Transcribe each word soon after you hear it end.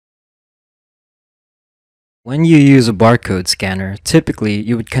When you use a barcode scanner, typically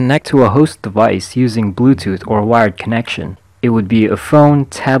you would connect to a host device using Bluetooth or wired connection. It would be a phone,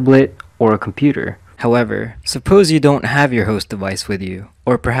 tablet, or a computer. However, suppose you don't have your host device with you,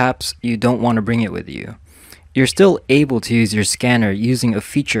 or perhaps you don't want to bring it with you. You're still able to use your scanner using a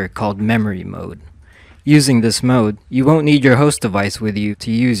feature called memory mode. Using this mode, you won't need your host device with you to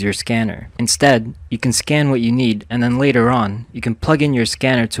use your scanner. Instead, you can scan what you need, and then later on, you can plug in your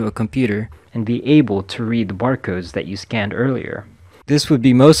scanner to a computer and be able to read the barcodes that you scanned earlier. This would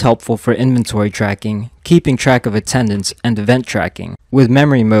be most helpful for inventory tracking, keeping track of attendance, and event tracking. With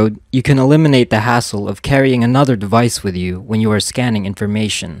memory mode, you can eliminate the hassle of carrying another device with you when you are scanning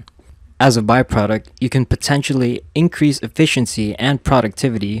information. As a byproduct, you can potentially increase efficiency and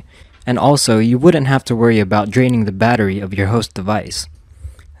productivity, and also you wouldn't have to worry about draining the battery of your host device.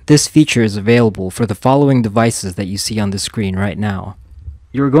 This feature is available for the following devices that you see on the screen right now.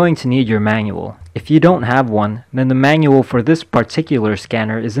 You're going to need your manual. If you don't have one, then the manual for this particular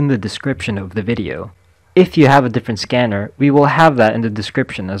scanner is in the description of the video. If you have a different scanner, we will have that in the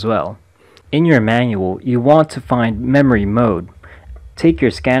description as well. In your manual, you want to find memory mode. Take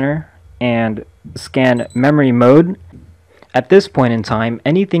your scanner and scan memory mode. At this point in time,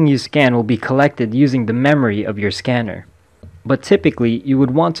 anything you scan will be collected using the memory of your scanner. But typically, you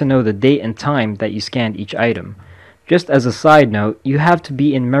would want to know the date and time that you scanned each item. Just as a side note, you have to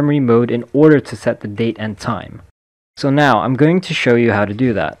be in memory mode in order to set the date and time. So now, I'm going to show you how to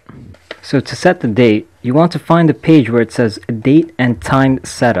do that. So to set the date, you want to find the page where it says Date and Time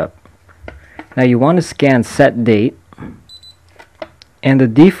Setup. Now you want to scan Set Date, and the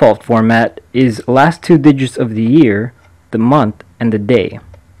default format is last two digits of the year, the month, and the day.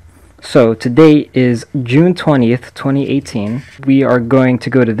 So today is June 20th, 2018. We are going to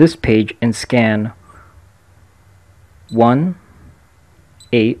go to this page and scan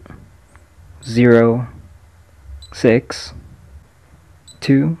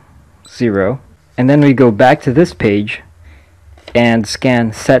 180620, and then we go back to this page and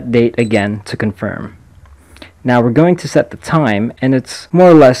scan Set Date again to confirm. Now we're going to set the time, and it's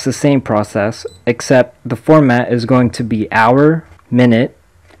more or less the same process, except the format is going to be hour, minute,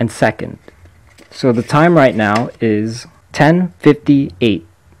 and second. So the time right now is 10:58.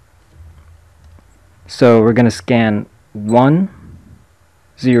 So we're going to scan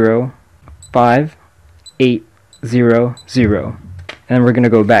 105800, and we're going to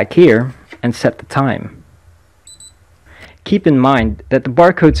go back here and set the time. Keep in mind that the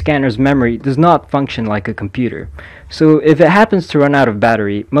barcode scanner's memory does not function like a computer, so if it happens to run out of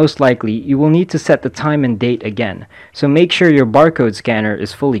battery, most likely you will need to set the time and date again, so make sure your barcode scanner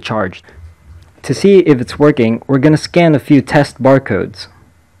is fully charged. To see if it's working, we're going to scan a few test barcodes.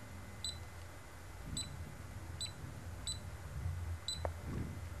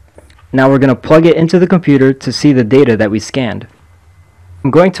 Now we're going to plug it into the computer to see the data that we scanned. I'm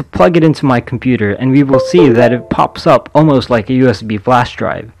going to plug it into my computer, and we will see that it pops up almost like a USB flash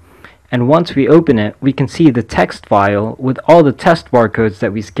drive. And once we open it, we can see the text file with all the test barcodes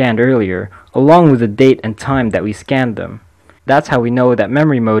that we scanned earlier, along with the date and time that we scanned them. That's how we know that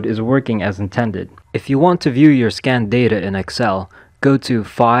memory mode is working as intended. If you want to view your scanned data in Excel, go to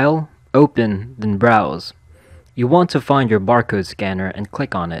File, Open, then Browse. You want to find your barcode scanner and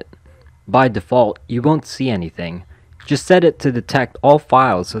click on it. By default, you won't see anything. Just set it to detect all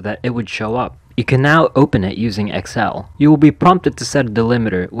files so that it would show up. You can now open it using Excel. You will be prompted to set a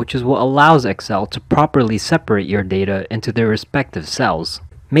delimiter, which is what allows Excel to properly separate your data into their respective cells.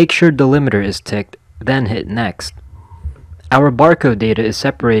 Make sure delimiter is ticked, then hit Next. Our barcode data is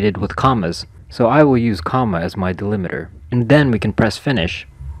separated with commas, so I will use comma as my delimiter, and then we can press Finish.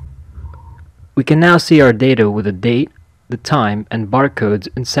 We can now see our data with the date, the time, and barcodes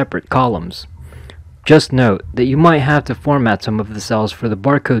in separate columns. Just note that you might have to format some of the cells for the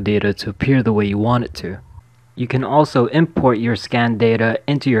barcode data to appear the way you want it to. You can also import your scanned data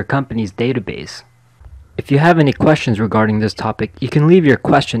into your company's database. If you have any questions regarding this topic, you can leave your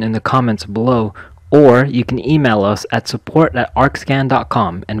question in the comments below, or you can email us at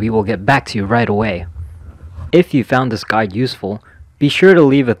support@arkscan.com and we will get back to you right away. If you found this guide useful, be sure to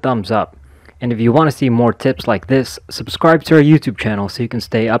leave a thumbs up. And if you want to see more tips like this, subscribe to our YouTube channel so you can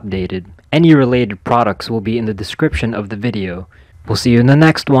stay updated. Any related products will be in the description of the video. We'll see you in the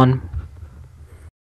next one.